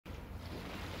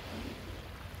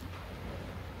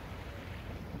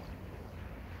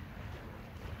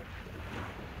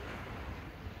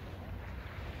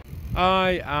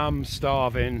I am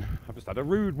starving. I've just had a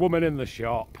rude woman in the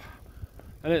shop,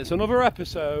 and it's another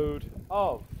episode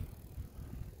of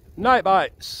Night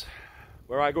Bites,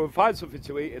 where I go and find something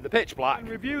to eat in the pitch black and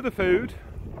review the food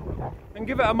and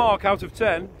give it a mark out of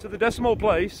 10 to the decimal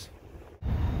place.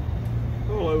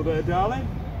 Hello there, darling.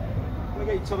 Can I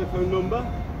get your telephone number?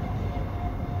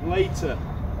 Later.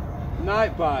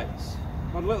 Night Bites.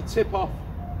 Had a little tip off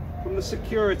from the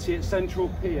security at Central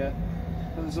Pier.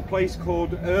 There's a place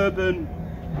called Urban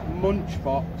Munch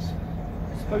Box.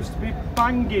 It's supposed to be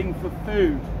banging for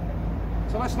food.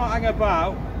 So let's not hang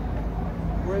about.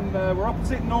 We're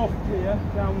opposite North Pier,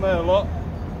 down there, look.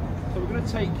 So we're going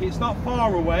to take it. It's not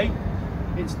far away.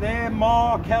 It's near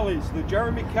Mark Kelly's, the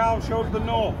Jeremy Kyle Show of the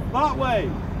North. That way.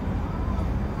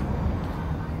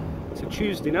 It's a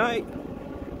Tuesday night.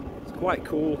 It's quite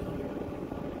cool.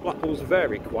 Blackpool's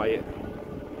very quiet.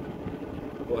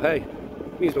 But hey,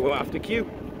 means we won't have to queue.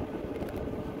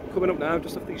 Coming up now,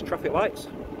 just off these traffic lights.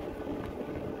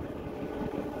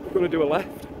 We're going to do a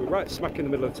left. We're right smack in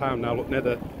the middle of town now, look, near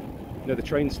the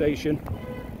train station.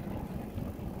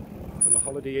 From the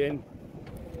Holiday Inn.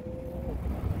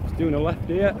 Just doing a left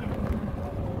here.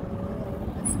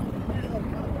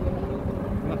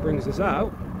 And that brings us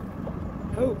out,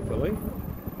 hopefully,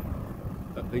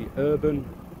 at the Urban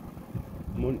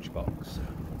Munch Box.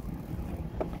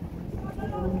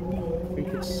 I think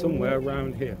it's somewhere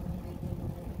around here.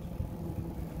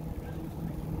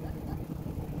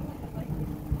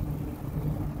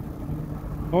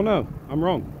 Oh no, I'm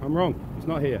wrong. It's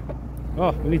not here.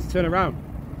 Oh, we need to turn around.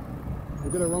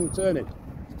 We did a wrong turning.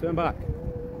 Let's turn back.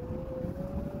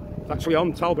 It's actually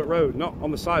on Talbot Road, not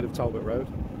on the side of Talbot Road.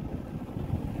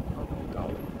 Oh,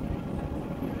 darling.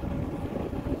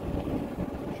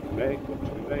 Should we make?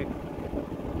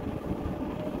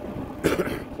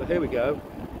 So here we go.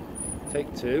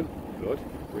 Take two. Good.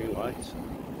 Green lights.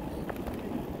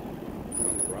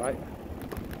 On the right.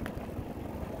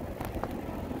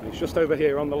 And it's just over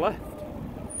here on the left.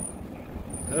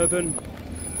 Urban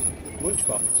Munch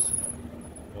Box.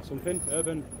 Or something.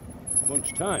 Urban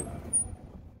Munch Time.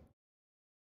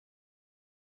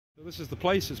 So this is the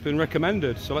place that's been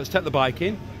recommended. So let's take the bike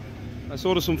in. Let's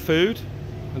order some food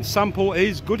and sample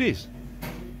his goodies.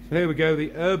 So here we go.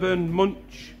 The Urban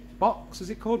Munch Box, is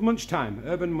it called? Munch Time.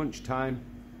 Urban Munch Time.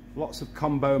 Lots of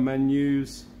combo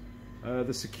menus.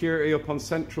 The security up on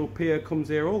Central Pier comes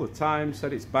here all the time,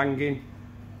 said it's banging.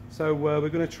 So we're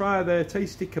going to try their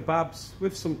tasty kebabs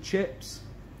with some chips.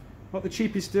 Not the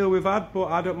cheapest deal we've had, but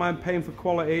I don't mind paying for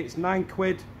quality. It's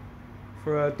 £9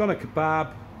 for a doner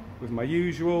kebab with my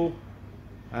usual,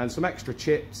 and some extra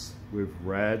chips with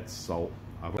red salt.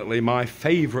 Absolutely my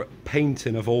favourite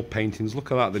painting of all paintings.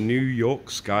 Look at that, the New York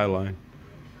skyline.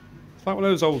 It's like one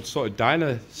of those old sort of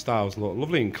diner styles, look,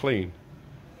 lovely and clean.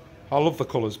 I love the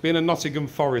colours. Being a Nottingham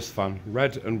Forest fan,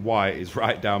 red and white is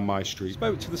right down my street.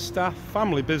 Spoke to the staff,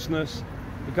 family business.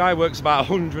 The guy works about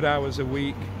 100 hours a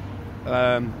week.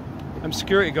 And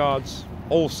security guards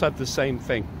all said the same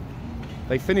thing.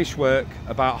 They finish work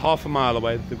about half a mile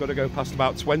away. They've got to go past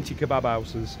about 20 kebab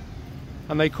houses.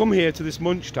 And they come here to this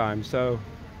Munch Time, so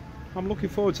I'm looking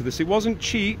forward to this. It wasn't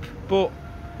cheap, but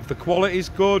if the quality's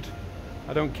good,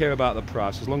 I don't care about the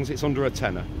price, as long as it's under a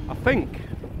tenner. I think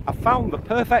I found the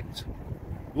perfect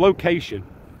location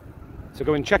to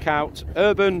go and check out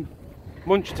Urban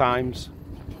Munch Time's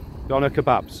doner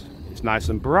kebabs. It's nice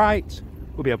and bright,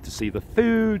 we'll be able to see the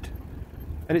food,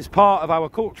 and it's part of our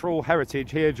cultural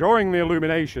heritage here during the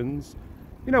illuminations.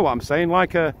 You know what I'm saying,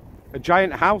 like a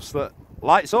giant house that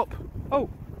lights up. Oh,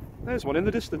 there's one in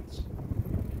the distance.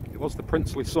 It was the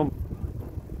princely sum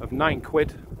of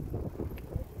 £9.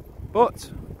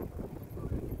 But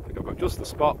I think I've got just the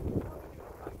spot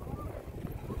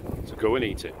to go and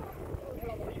eat it.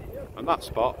 And that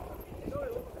spot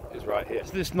is right here.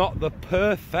 Is this not the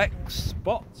perfect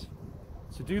spot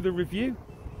to do the review?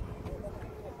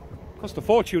 Cost a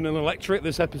fortune in electric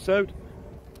this episode.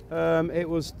 It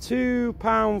was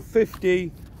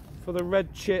 £2.50 for the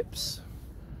red chips.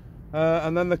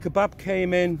 And then the kebab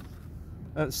came in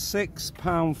at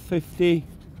 £6.50.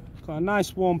 Got a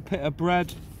nice warm pit of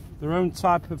bread. Their own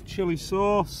type of chili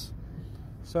sauce.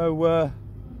 So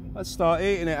let's start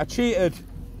eating it. I cheated.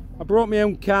 I brought my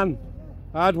own can.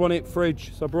 I had one in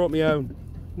fridge, so I brought my own.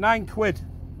 £9.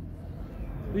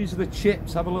 These are the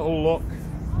chips. Have a little look.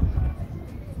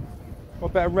 Got a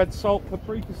bit of red salt,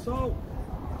 paprika salt.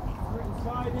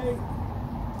 Friday.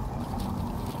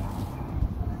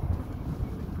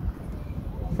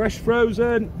 Fresh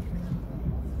frozen.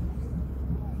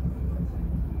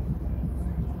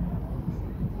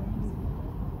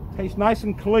 Tastes nice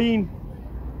and clean.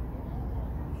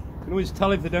 can always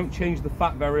tell if they don't change the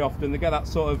fat very often. They get that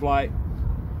sort of like,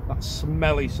 that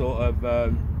smelly sort of,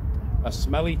 a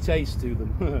smelly taste to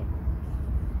them.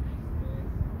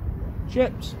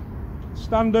 Chips,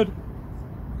 standard.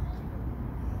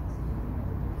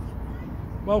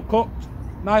 Well cooked,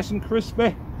 nice and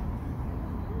crispy.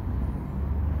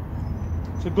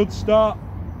 It's a good start.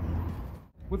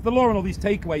 With the law and all these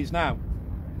takeaways now,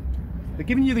 they're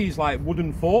giving you these like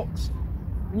wooden forks,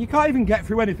 and you can't even get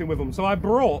through anything with them. So I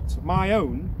brought my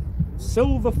own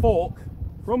silver fork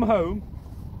from home.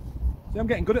 See, I'm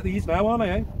getting good at these now, aren't I,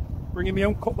 eh? Bringing my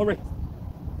own cutlery.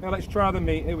 Now let's try the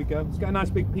meat. Here we go. Let's get a nice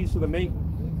big piece of the meat.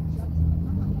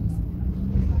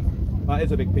 That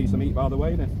is a big piece of meat, by the way,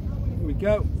 isn't it? Here we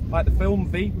go. Like the film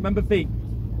V. Remember V?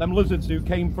 Them lizards who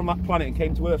came from that planet and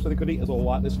came to Earth so they could eat us all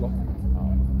like this lot.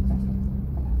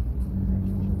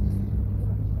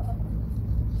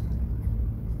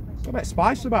 Got a bit of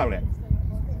spice about it.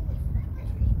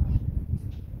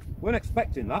 Weren't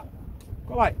expecting that.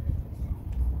 Got like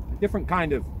a different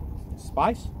kind of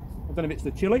spice. I don't know if it's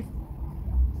the chili.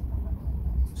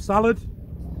 Salad.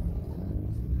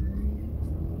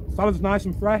 Salad's nice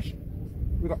and fresh.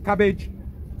 We've got cabbage.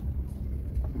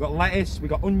 We've got lettuce.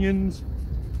 We've got onions.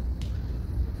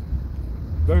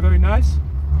 Very, very nice.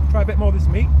 Try a bit more of this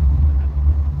meat.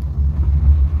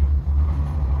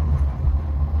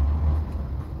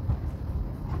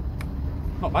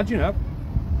 Not bad, you know.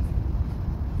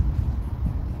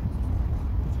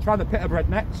 Try the pita bread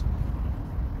next.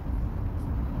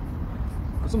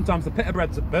 Sometimes the pita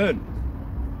bread's a burn,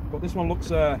 but this one looks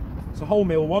it's a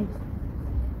wholemeal one.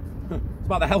 It's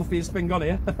about the healthiest thing on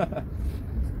here.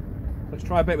 Let's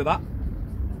try a bit with that.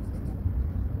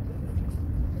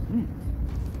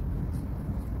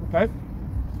 Okay.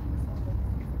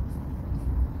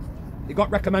 It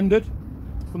got recommended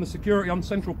from the security on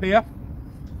Central Pier.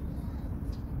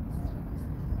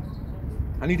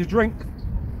 I need a drink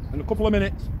in a couple of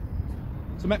minutes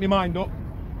to make my mind up.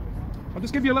 I'll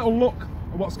just give you a little look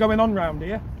at what's going on round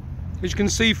here. As you can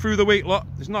see through the week, look,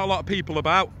 there's not a lot of people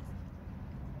about.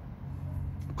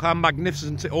 Look how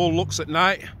magnificent it all looks at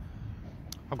night.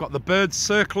 I've got the birds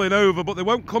circling over, but they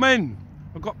won't come in.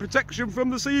 I've got protection from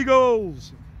the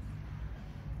seagulls.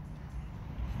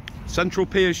 Central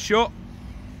Pier's shut,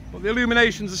 but the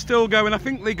illuminations are still going. I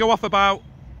think they go off about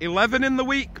 11 in the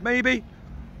week, maybe.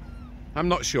 I'm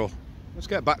not sure. Let's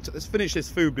get back to, let's finish this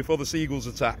food before the seagulls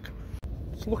attack.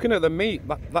 Just looking at the meat,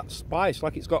 that spice,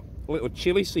 like it's got little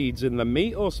chili seeds in the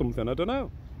meat or something, I don't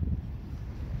know.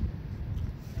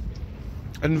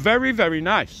 And very, very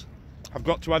nice, I've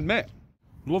got to admit.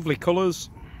 Lovely colours,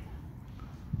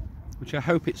 which I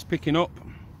hope it's picking up.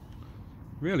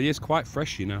 Really is quite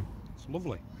fresh, you know. It's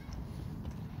lovely.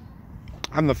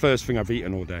 And the first thing I've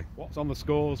eaten all day. What's on the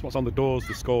scores? What's on the doors?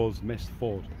 The scores, missed,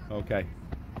 Ford. Okay.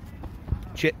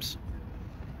 Chips.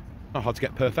 Not hard to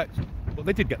get perfect, but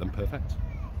they did get them perfect.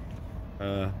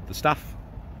 The staff,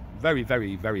 very,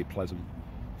 very, very pleasant,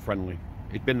 friendly.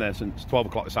 He'd been there since 12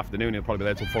 o'clock this afternoon. He'll probably be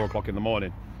there till 4 o'clock in the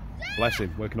morning. Bless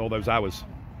him, working all those hours.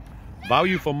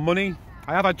 Value for money.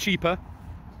 I have had cheaper,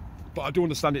 but I do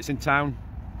understand it's in town,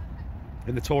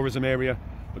 in the tourism area.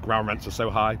 The ground rents are so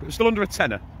high, but it's still under a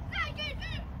tenner.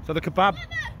 So the kebab,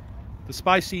 the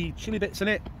spicy chili bits in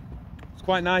it, it's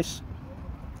quite nice.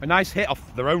 A nice hit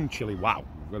off their own chili. Wow,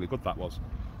 really good that was.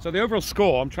 So the overall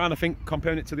score, I'm trying to think,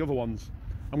 comparing it to the other ones.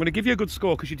 I'm going to give you a good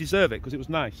score because you deserve it, because it was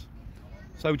nice.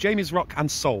 So Jamie's Rock and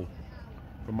Soul,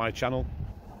 from my channel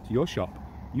to your shop,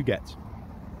 you get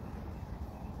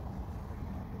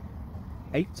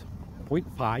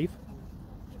 8.5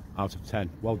 out of 10.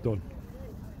 Well done.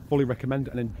 Fully recommend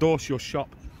and endorse your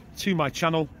shop to my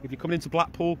channel. If you're coming into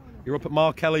Blackpool, you're up at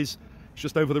Mark Kelly's, it's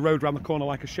just over the road around the corner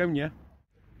like I've shown you.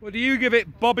 What do you give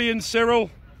it, Bobby and Cyril?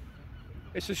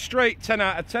 It's a straight 10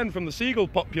 out of 10 from the seagull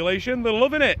population. They're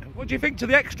loving it. What do you think to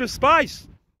the extra spice?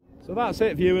 So that's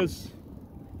it, viewers.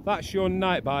 That's your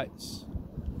night bites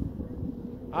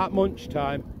at Munch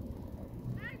Time.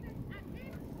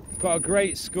 Got a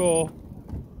great score.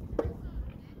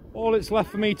 All it's left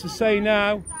for me to say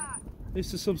now is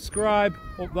to subscribe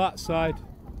up that side.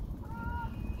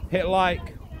 Hit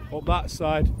like up that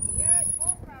side.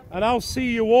 And I'll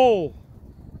see you all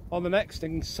on the next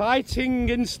exciting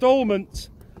instalment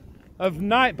of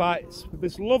Night Bites with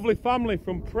this lovely family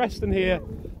from Preston here,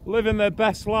 living their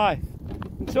best life.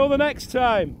 Until the next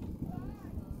time,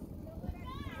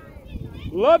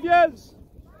 love yous!